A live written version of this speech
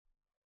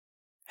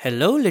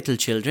Hello, little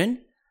children.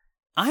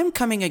 I'm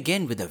coming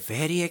again with a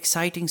very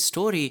exciting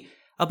story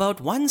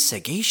about one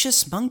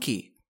sagacious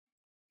monkey.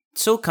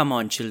 So come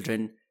on,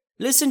 children,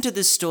 listen to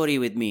this story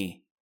with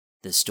me.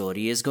 The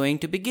story is going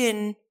to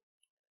begin.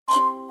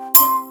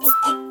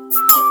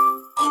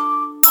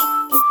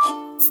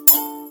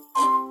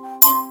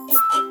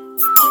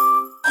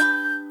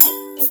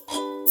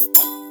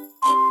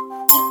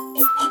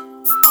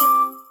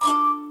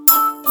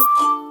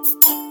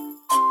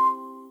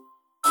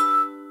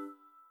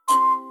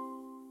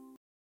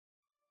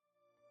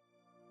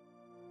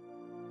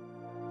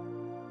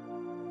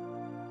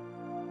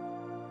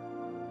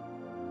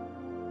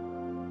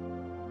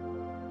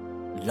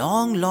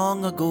 Long,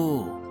 long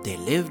ago, there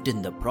lived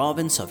in the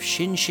province of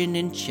Shinshin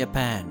in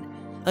Japan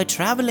a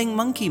traveling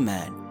monkey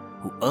man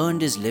who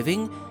earned his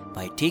living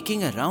by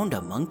taking around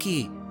a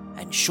monkey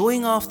and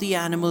showing off the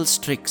animal's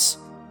tricks.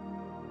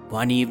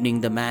 One evening,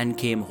 the man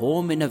came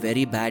home in a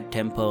very bad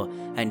temper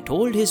and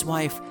told his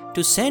wife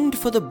to send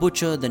for the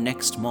butcher the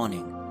next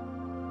morning.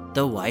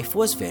 The wife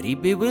was very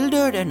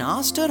bewildered and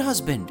asked her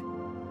husband,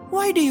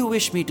 "Why do you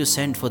wish me to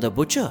send for the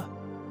butcher?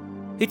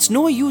 It's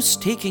no use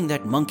taking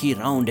that monkey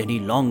round any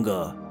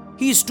longer.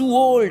 He's too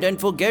old and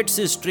forgets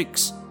his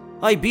tricks.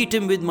 I beat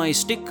him with my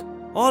stick,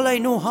 all I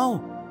know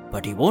how,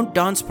 but he won't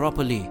dance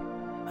properly.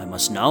 I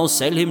must now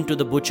sell him to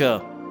the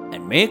butcher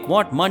and make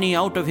what money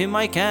out of him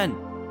I can.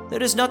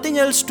 There is nothing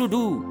else to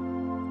do."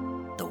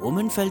 The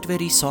woman felt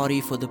very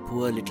sorry for the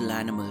poor little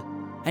animal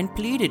and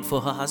pleaded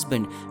for her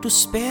husband to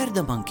spare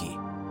the monkey.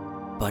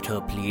 But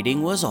her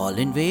pleading was all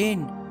in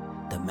vain.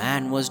 The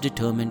man was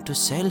determined to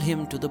sell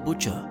him to the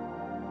butcher.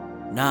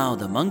 Now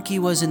the monkey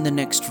was in the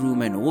next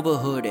room and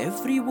overheard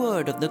every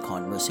word of the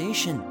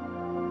conversation.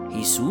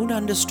 He soon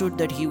understood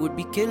that he would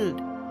be killed,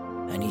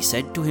 and he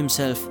said to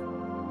himself,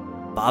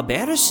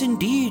 "Barbarous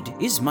indeed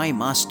is my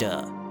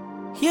master.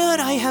 Here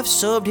I have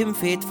served him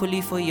faithfully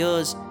for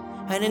years,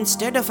 and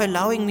instead of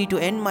allowing me to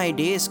end my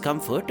days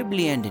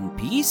comfortably and in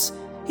peace,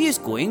 he is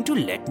going to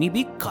let me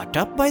be cut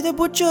up by the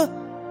butcher,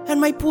 and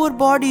my poor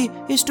body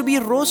is to be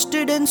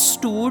roasted and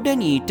stewed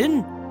and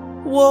eaten.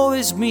 Woe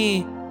is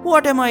me!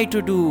 What am I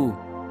to do?"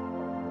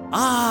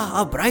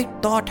 A bright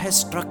thought has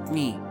struck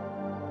me.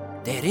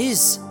 There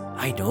is,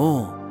 I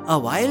know, a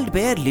wild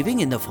bear living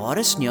in the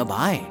forest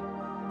nearby.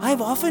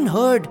 I've often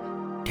heard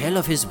tell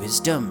of his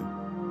wisdom.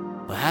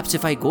 Perhaps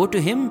if I go to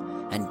him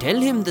and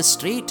tell him the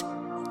strait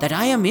that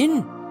I am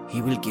in,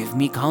 he will give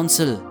me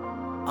counsel.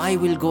 I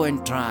will go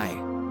and try.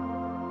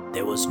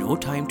 There was no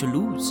time to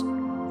lose.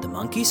 The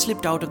monkey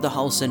slipped out of the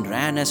house and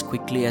ran as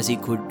quickly as he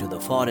could to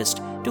the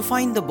forest to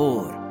find the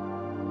boar.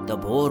 The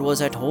boar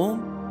was at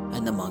home,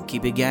 and the monkey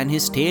began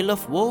his tale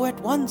of woe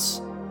at once.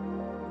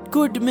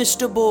 "Good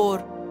Mr.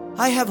 Boar,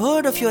 I have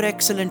heard of your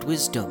excellent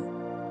wisdom.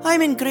 I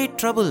am in great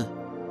trouble.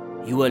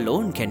 You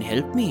alone can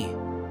help me.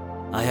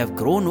 I have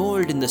grown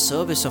old in the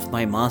service of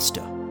my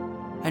master,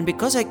 and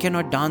because I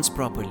cannot dance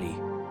properly,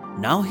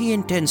 now he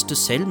intends to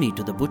sell me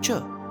to the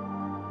butcher.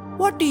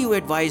 What do you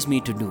advise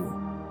me to do?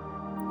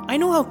 I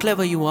know how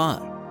clever you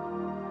are."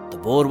 The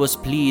boar was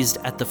pleased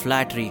at the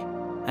flattery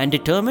and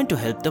determined to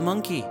help the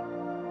monkey.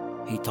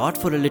 He thought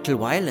for a little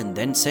while and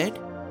then said,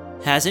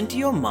 "Hasn't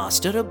your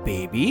master a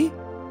baby?"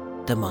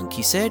 The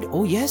monkey said,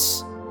 "Oh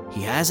yes,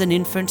 he has an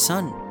infant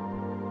son."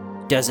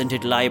 "Doesn't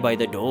it lie by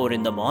the door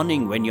in the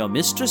morning when your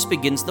mistress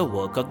begins the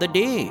work of the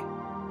day?"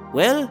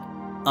 "Well,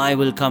 I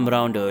will come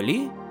round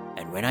early,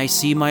 and when I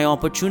see my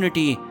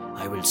opportunity,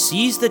 I will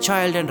seize the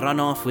child and run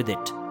off with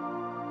it."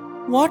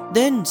 "What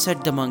then?"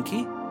 said the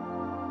monkey.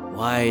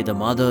 "Why, the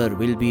mother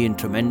will be in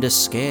tremendous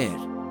scare,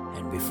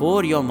 and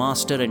before your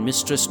master and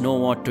mistress know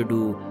what to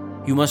do,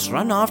 you must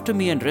run after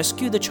me and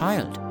rescue the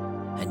child,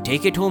 and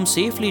take it home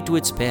safely to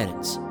its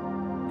parents.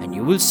 And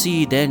you will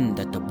see then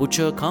that the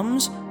butcher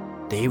comes,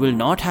 they will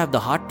not have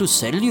the heart to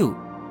sell you."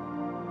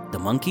 The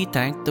monkey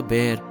thanked the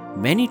bear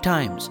many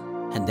times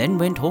and then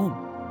went home.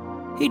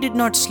 He did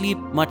not sleep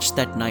much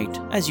that night,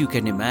 as you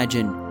can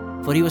imagine,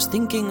 for he was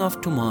thinking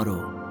of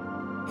tomorrow.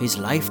 His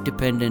life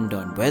depended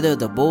on whether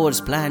the boar's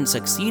plan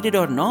succeeded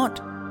or not.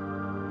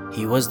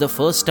 He was the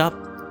first up,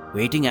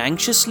 waiting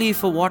anxiously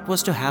for what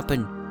was to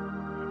happen.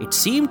 It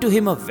seemed to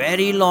him a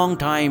very long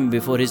time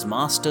before his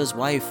master's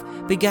wife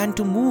began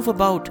to move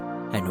about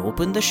and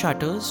open the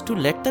shutters to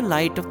let the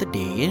light of the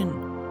day in.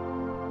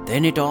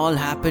 Then it all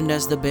happened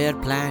as the bear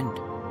planned.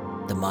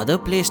 The mother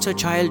placed her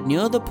child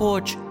near the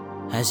porch,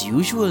 as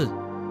usual,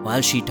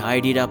 while she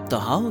tidied up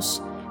the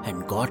house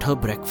and got her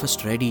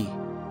breakfast ready.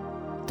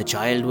 The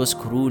child was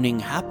crooning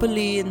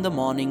happily in the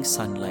morning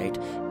sunlight,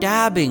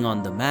 dabbing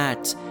on the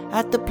mats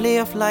at the play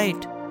of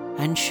light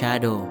and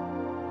shadow.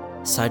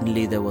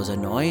 Suddenly there was a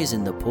noise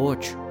in the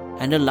porch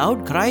and a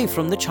loud cry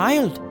from the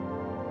child.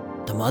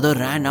 The mother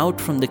ran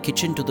out from the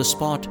kitchen to the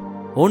spot,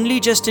 only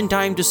just in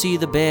time to see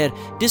the bear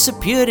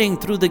disappearing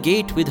through the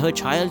gate with her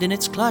child in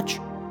its clutch.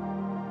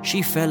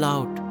 She fell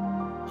out,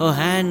 her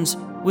hands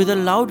with a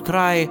loud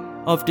cry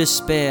of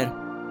despair,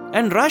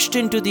 and rushed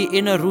into the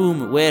inner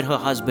room where her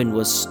husband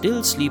was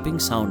still sleeping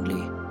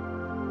soundly.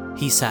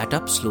 He sat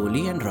up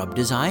slowly and rubbed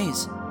his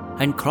eyes.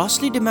 and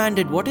crossly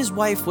demanded what his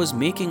wife was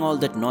making all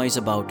that noise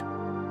about.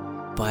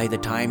 By the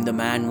time the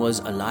man was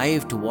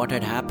alive to what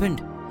had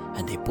happened,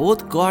 and they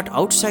both got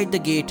outside the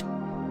gate,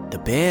 the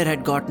bear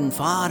had gotten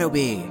far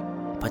away,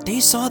 but they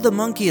saw the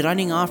monkey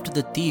running after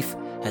the thief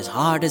as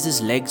hard as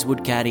his legs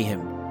would carry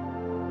him.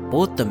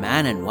 Both the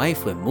man and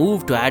wife were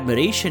moved to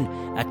admiration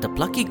at the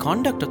plucky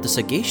conduct of the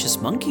sagacious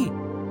monkey,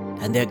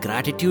 and their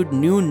gratitude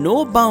knew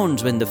no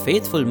bounds when the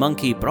faithful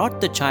monkey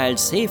brought the child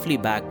safely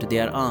back to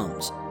their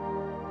arms.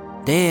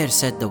 "There,"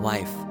 said the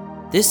wife,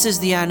 "this is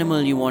the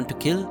animal you want to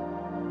kill.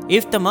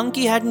 If the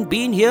monkey hadn't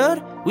been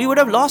here, we would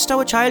have lost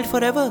our child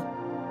forever."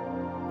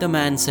 The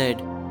man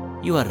said,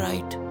 "You are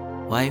right,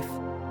 wife,"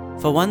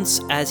 for once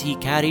as he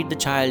carried the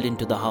child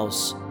into the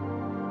house.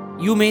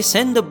 "You may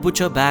send the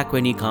butcher back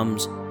when he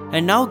comes,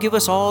 and now give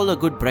us all a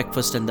good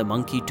breakfast and the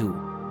monkey too."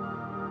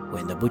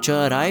 When the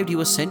butcher arrived, he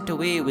was sent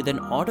away with an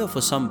order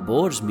for some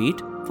boar's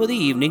meat for the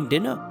evening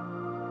dinner,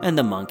 and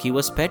the monkey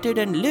was petted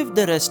and lived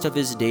the rest of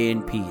his day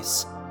in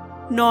peace.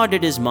 Nor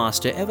did his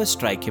master ever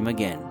strike him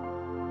again.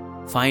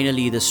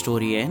 Finally, the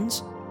story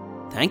ends.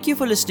 Thank you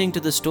for listening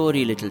to the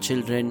story, little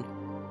children.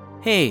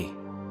 Hey,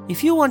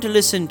 if you want to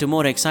listen to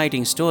more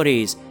exciting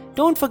stories,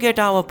 don't forget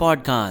our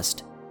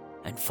podcast.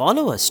 And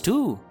follow us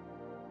too.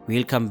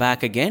 We'll come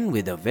back again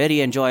with a very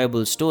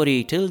enjoyable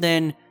story. Till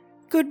then,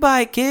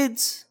 goodbye,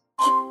 kids.